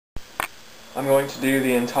I'm going to do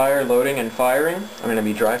the entire loading and firing. I'm going to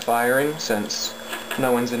be dry firing since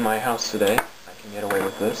no one's in my house today. I can get away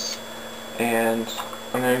with this. And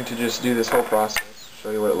I'm going to just do this whole process,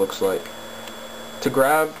 show you what it looks like. To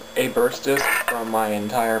grab a burst disc from my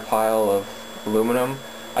entire pile of aluminum,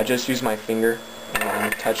 I just use my finger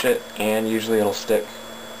and touch it, and usually it'll stick,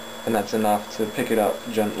 and that's enough to pick it up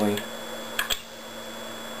gently.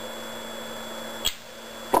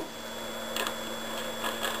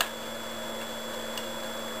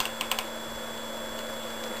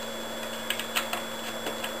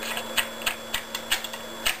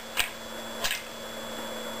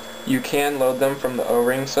 You can load them from the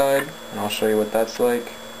O-ring side, and I'll show you what that's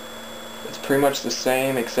like. It's pretty much the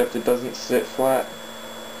same, except it doesn't sit flat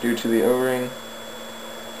due to the O-ring.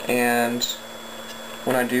 And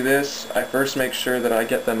when I do this, I first make sure that I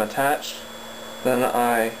get them attached, then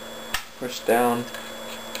I push down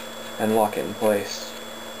and lock it in place.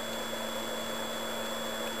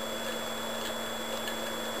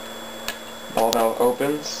 Ball valve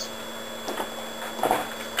opens.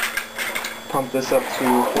 Pump this up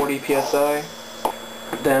to 40 psi,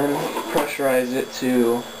 then pressurize it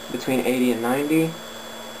to between 80 and 90.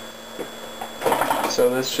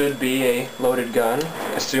 So this should be a loaded gun,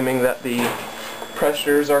 assuming that the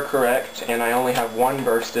pressures are correct and I only have one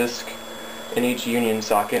burst disc in each union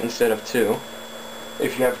socket instead of two.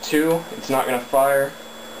 If you have two, it's not going to fire,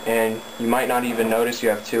 and you might not even notice you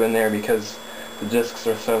have two in there because the discs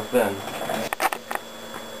are so thin.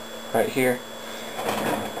 Right here.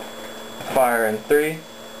 Fire in 3,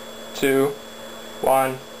 2,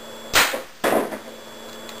 1.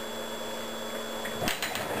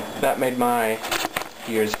 That made my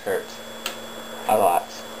ears hurt a lot,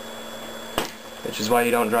 which is why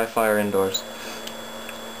you don't dry fire indoors.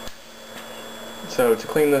 So to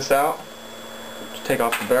clean this out, just take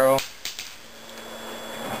off the barrel,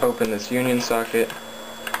 open this union socket.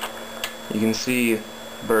 You can see the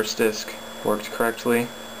burst disc worked correctly.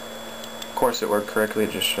 Of course it worked correctly,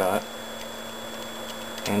 it just shot.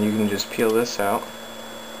 And you can just peel this out.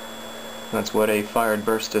 That's what a fired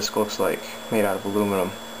burst disc looks like, made out of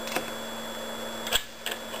aluminum.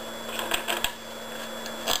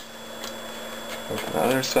 Open the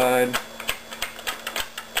other side.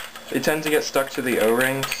 They tend to get stuck to the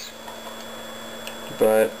O-rings,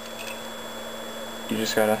 but you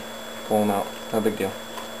just gotta pull them out. No big deal.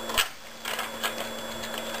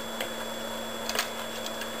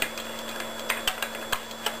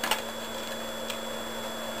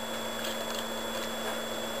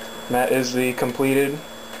 That is the completed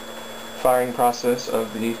firing process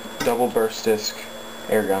of the double burst disc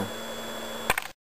air gun.